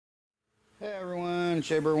Hey everyone,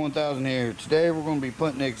 Shaber 1000 here. Today we're going to be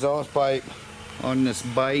putting the exhaust pipe on this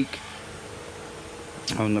bike,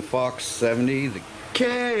 on the Fox 70, the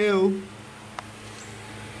Kayo.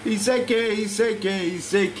 He say Kayo.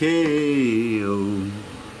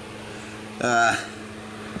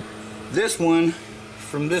 This one,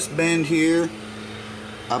 from this bend here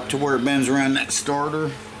up to where it bends around that starter,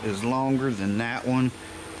 is longer than that one.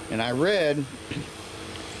 And I read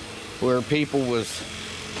where people was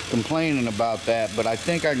complaining about that, but I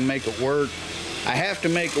think I can make it work. I have to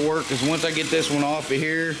make it work because once I get this one off of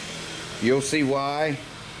here, you'll see why.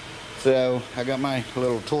 So I got my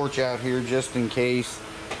little torch out here just in case.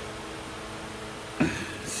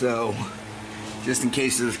 So just in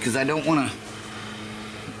case, because I don't want to,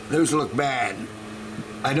 those look bad.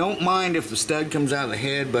 I don't mind if the stud comes out of the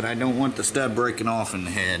head, but I don't want the stud breaking off in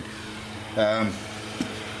the head.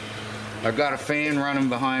 I've got a fan running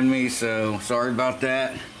behind me, so sorry about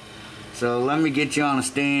that. So let me get you on a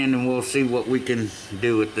stand and we'll see what we can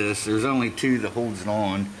do with this. There's only two that holds it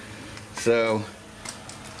on. So,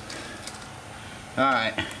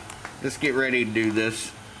 alright, let's get ready to do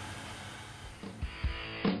this.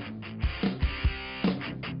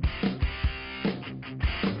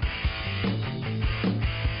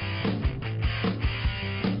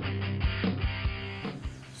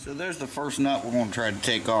 So there's the first nut we're going to try to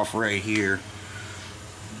take off right here.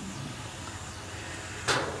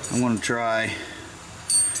 I'm going to try,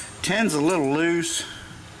 10's a little loose,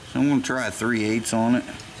 so I'm going to try a 3/8 on it.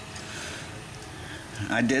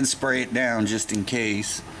 I did spray it down just in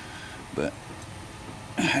case, but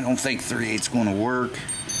I don't think 3/8's going to work,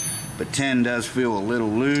 but 10 does feel a little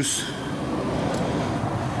loose.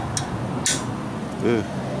 Ugh.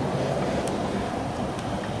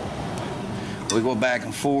 We go back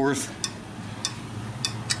and forth.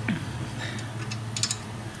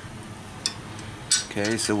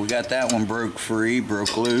 Okay, so we got that one broke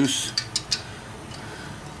loose.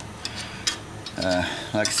 Like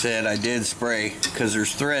I said, I did spray, because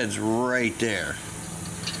there's threads right there.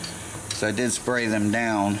 So I did spray them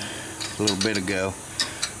down a little bit ago.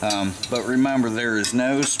 But remember, there is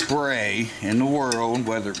no spray in the world,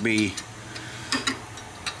 whether it be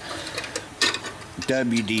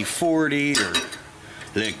WD-40 or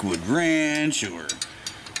liquid wrench or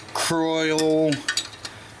Croil.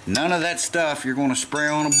 None of that stuff you're going to spray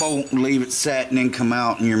on a bolt and leave it set and then come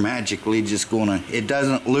out and you're magically just going to, it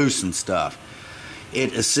doesn't loosen stuff.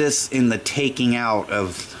 It assists in the taking out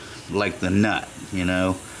of like the nut, you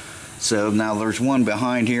know. So now there's one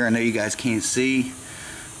behind here. I know you guys can't see,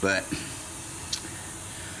 but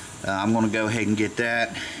I'm going to go ahead and get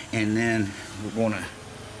that, and then we're going to,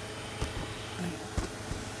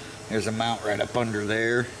 there's a mount right up under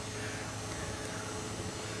there.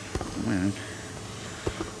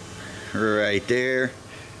 Right there,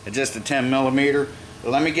 just a 10mm.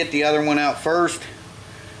 Let me get the other one out first,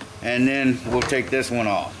 and then we'll take this one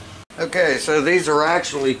off. Okay, so these are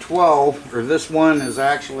actually 12, or this one is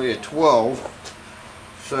actually a 12.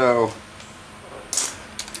 So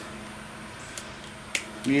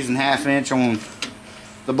I'm using 1/2 inch on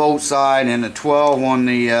the bolt side and a 12 on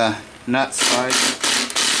the nut side.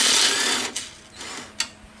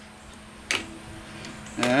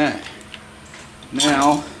 Alright,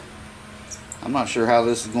 now I'm not sure how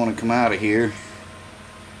this is going to come out of here,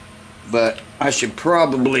 but I should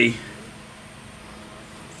probably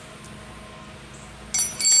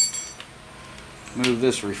move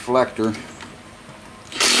this reflector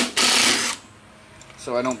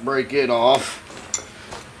so I don't break it off.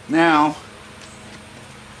 Now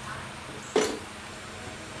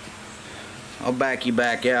I'll back you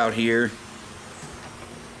back out here.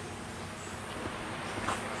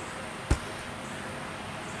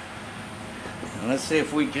 Let's see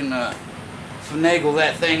if we can finagle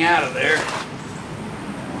that thing out of there.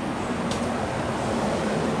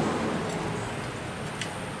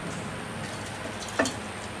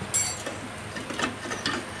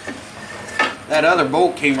 That other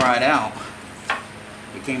bolt came right out.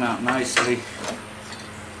 It came out nicely.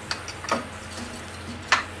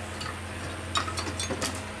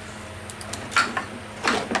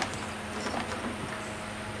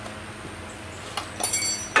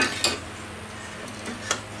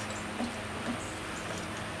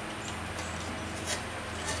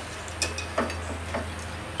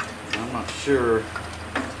 Sure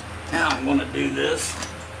how I'm going to do this.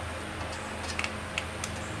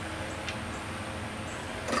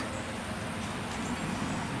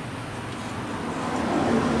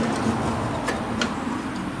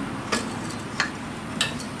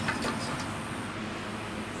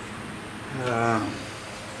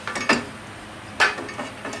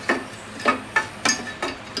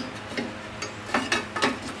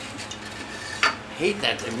 hate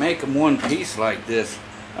that they make them one piece like this.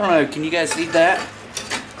 I don't know, can you guys see that?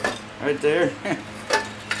 Right there?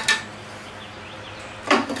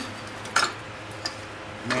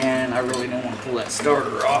 Man, I really don't want to pull that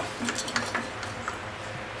starter off.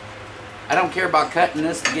 I don't care about cutting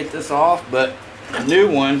this to get this off, but the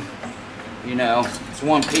new one, you know, it's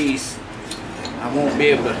one piece. I won't be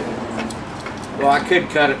able to, well, I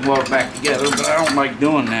could cut it and weld it back together, but I don't like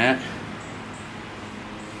doing that.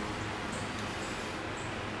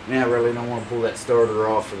 Man, I really don't want to pull that starter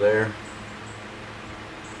off of there.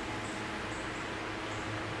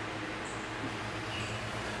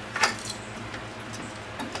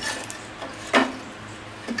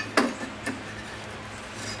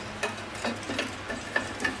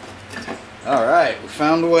 Alright, we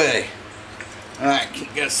found a way. Alright, you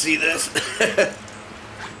guys see this?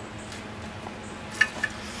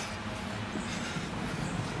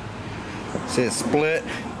 See it split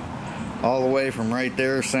all the way from right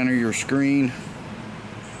there, center your screen,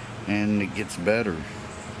 and it gets better.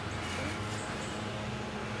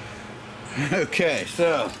 Okay,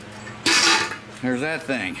 so there's that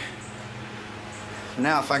thing.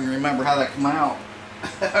 Now if I can remember how that came out,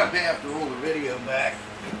 I may have to roll the video back.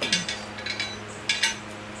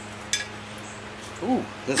 Ooh,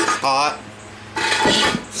 this is hot.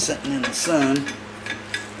 Sitting in the sun.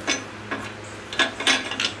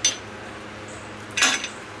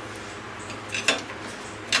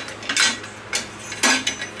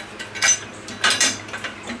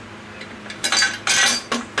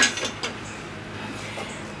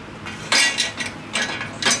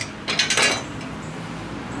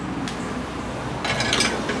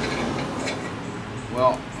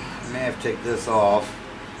 Well, I may have to take this off.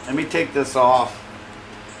 Let me take this off,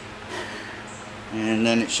 and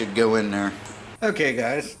then it should go in there. Okay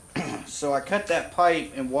guys, so I cut that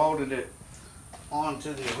pipe and welded it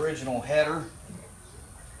onto the original header.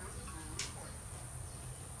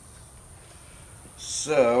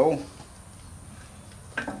 So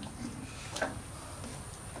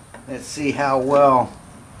let's see how well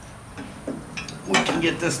we can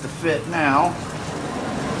get this to fit now.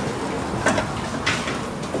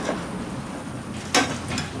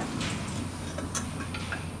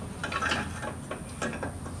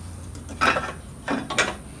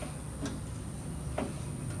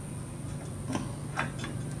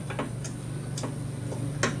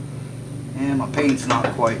 And my paint's not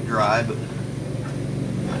quite dry, but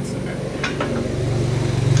that's okay.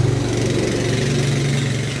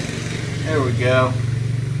 There we go.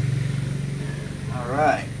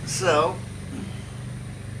 Alright, so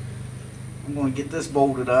I'm going to get this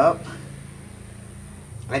bolted up.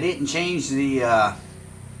 I didn't change the I'll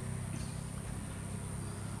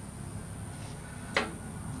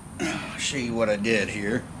show you what I did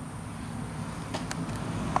here.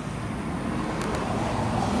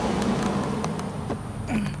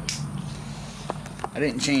 I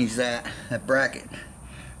didn't change that bracket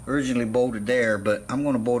originally bolted there, but I'm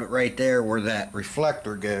going to bolt it right there where that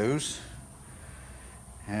reflector goes,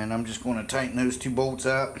 and I'm just going to tighten those two bolts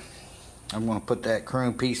up. I'm going to put that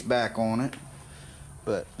chrome piece back on it,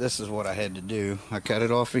 but this is what I had to do. I cut it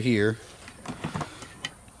off of here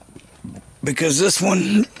because this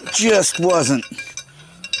one just wasn't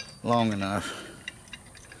long enough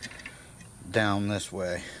down this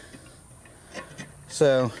way.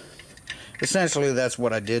 So essentially that's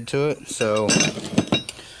what I did to it. So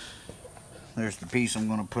there's the piece I'm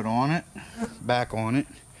going to put on it, back on it.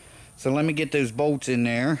 So let me get those bolts in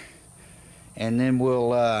there, and then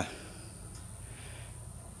we'll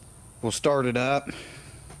start it up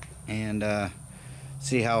and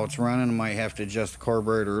see how it's running. I might have to adjust the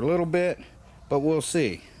carburetor a little bit, but we'll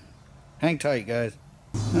see. Hang tight, guys.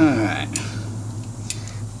 Alright,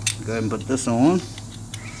 go ahead and put this on.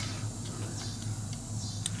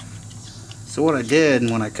 So what I did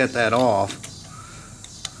when I cut that off,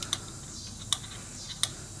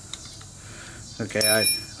 okay,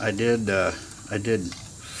 I did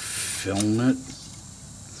film it,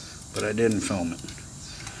 but I didn't film it.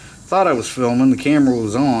 Thought I was filming, the camera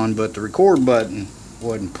was on, but the record button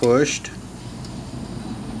wasn't pushed.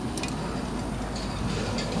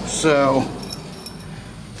 So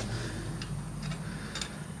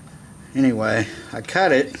anyway, I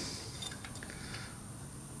cut it,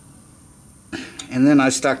 and then I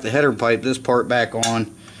stuck the header pipe, this part, back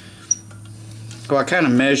on. So I kind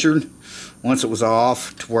of measured once it was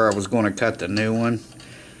off to where I was going to cut the new one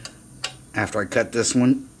after I cut this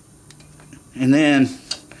one, and then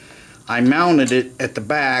I mounted it at the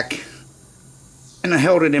back and I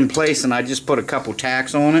held it in place, and I just put a couple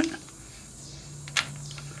tacks on it.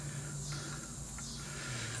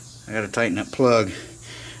 I gotta tighten that plug.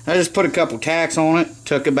 I just put a couple tacks on it,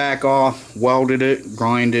 took it back off, welded it,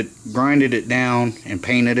 grinded it down, and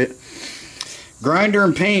painted it. Grinder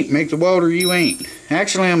and paint make the welder you ain't.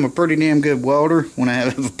 Actually, I'm a pretty damn good welder when I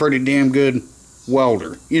have a pretty damn good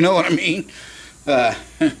welder. You know what I mean?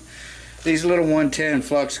 These little 110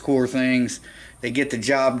 flux core things, they get the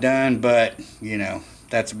job done, but, you know,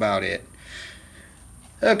 that's about it.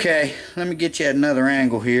 Okay, let me get you at another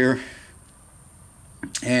angle here.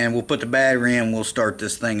 And we'll put the battery in, we'll start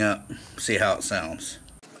this thing up, see how it sounds.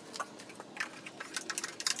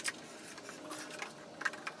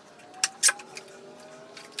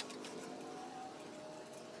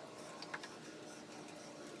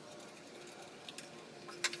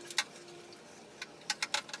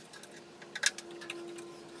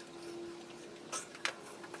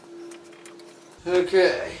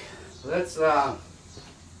 Okay, let's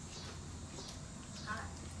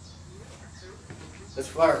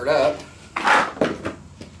fire it up.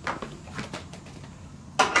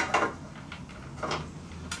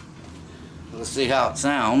 Let's see how it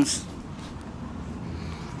sounds.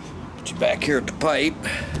 Put you back here at the pipe.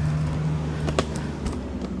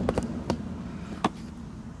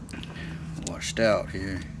 Washed out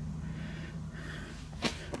here.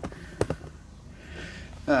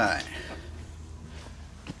 Alright.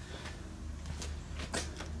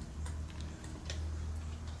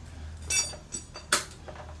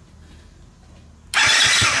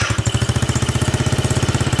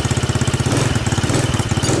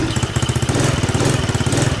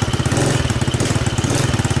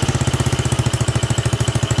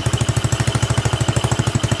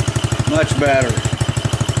 Much better.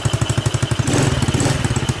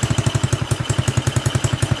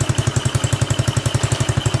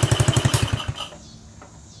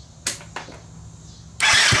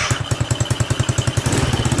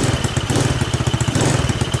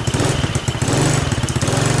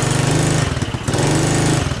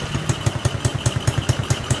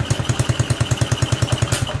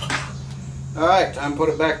 Alright, time to put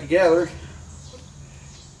it back together.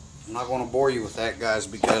 I'm not going to bore you with that, guys,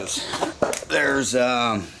 because there's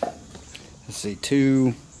let's see,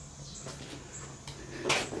 two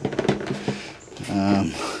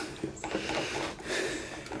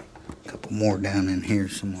couple more down in here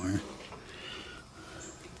somewhere.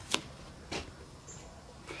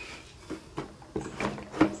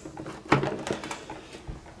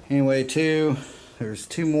 Anyway, there's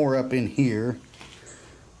two more up in here.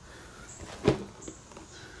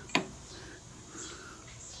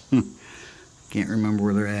 Can't remember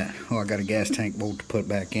where they're at. Oh, I got a gas tank bolt to put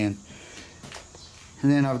back in. And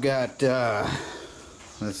then I've got,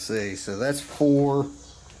 let's see, so that's 4.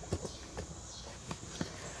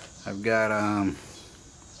 I've got,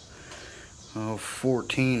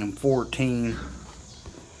 14 and 14.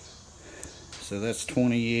 So that's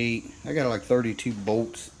 28. I got like 32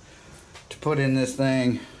 bolts to put in this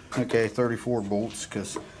thing. Okay, 34 bolts,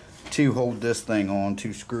 because 2 hold this thing on,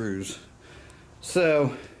 2 screws.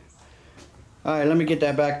 So, alright, let me get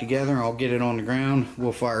that back together. I'll get it on the ground.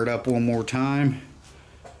 We'll fire it up one more time.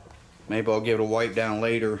 Maybe I'll give it a wipe down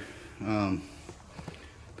later. But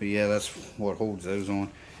yeah, that's what holds those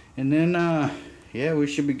on. And then, yeah, we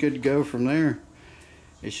should be good to go from there.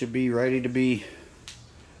 It should be ready to be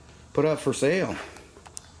put up for sale.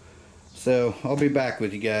 So, I'll be back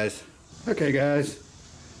with you guys. Okay, guys.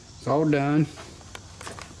 It's all done.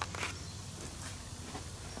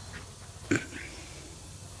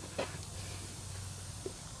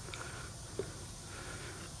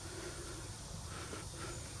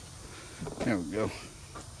 There we go.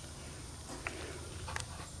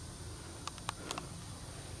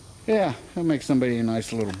 Yeah, that'll make somebody a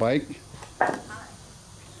nice little bike.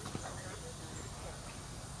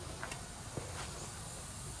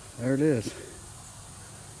 There it is.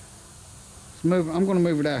 Let's move. I'm going to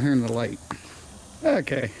move it out here in the light.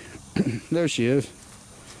 Okay, there she is.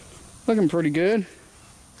 Looking pretty good.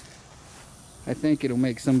 I think it'll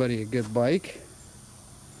make somebody a good bike.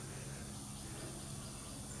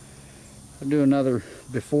 I'll do another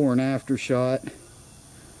before and after shot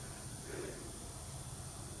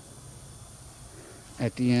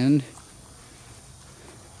at the end.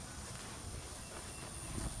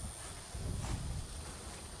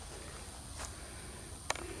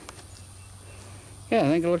 Yeah, I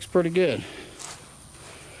think it looks pretty good.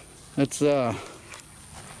 Let's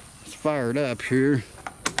fire it up here.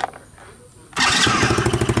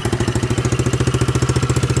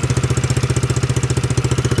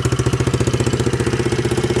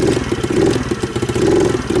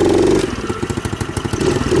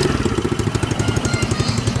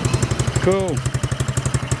 Cool.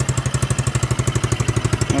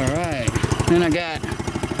 Alright. Then I got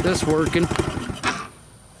this working.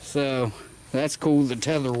 So that's cool, the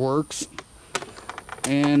tether works.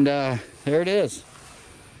 And there it is.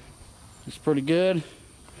 It's pretty good.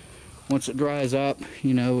 Once it dries up,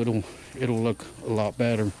 you know, it'll look a lot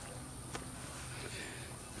better.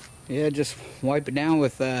 Yeah, just wipe it down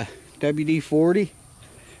with WD-40.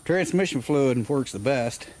 Transmission fluid works the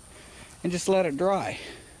best. And just let it dry.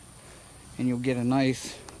 And you'll get a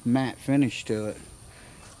nice matte finish to it.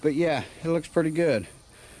 But yeah, it looks pretty good.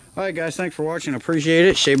 Alright guys, thanks for watching. I appreciate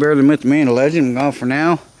it. Shea Bear, the Myth, the Man, the Legend. I'm gone for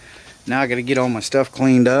now. Now I gotta get all my stuff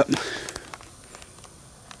cleaned up.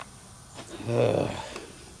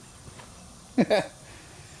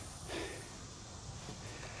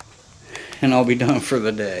 And I'll be done for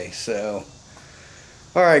the day. So,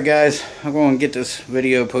 alright guys, I'm going to get this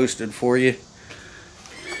video posted for you.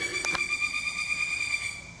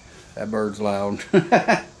 That bird's loud.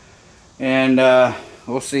 And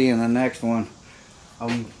we'll see you in the next one.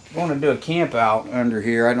 I'm going to do a camp out under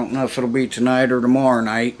here. I don't know if it'll be tonight or tomorrow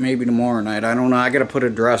night. Maybe tomorrow night. I don't know. I got to put a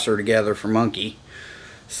dresser together for Monkey.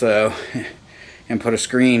 So, and put a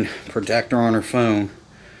screen protector on her phone.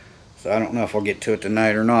 So I don't know if I'll get to it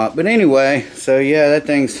tonight or not. But anyway, so yeah, that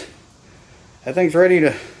thing's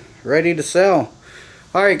ready to sell.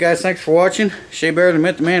 Alright guys, thanks for watching. Shea Bear, the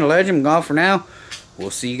Myth, the Man, the Legend. I'm gone for now. We'll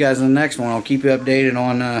see you guys in the next one. I'll keep you updated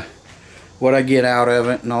on what I get out of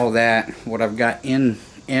it and all that. What I've got in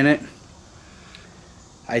it.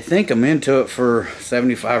 I think I'm into it for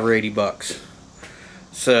 75 or 80 bucks.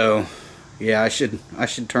 So yeah, I should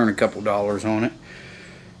turn a couple dollars on it.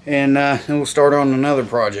 And then we'll start on another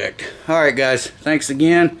project. Alright guys, thanks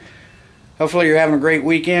again. Hopefully you're having a great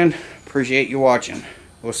weekend. Appreciate you watching.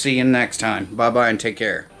 We'll see you next time. Bye bye and take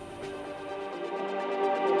care.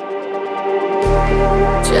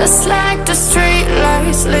 Just like the street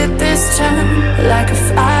lights lit this town like a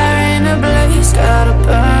fire.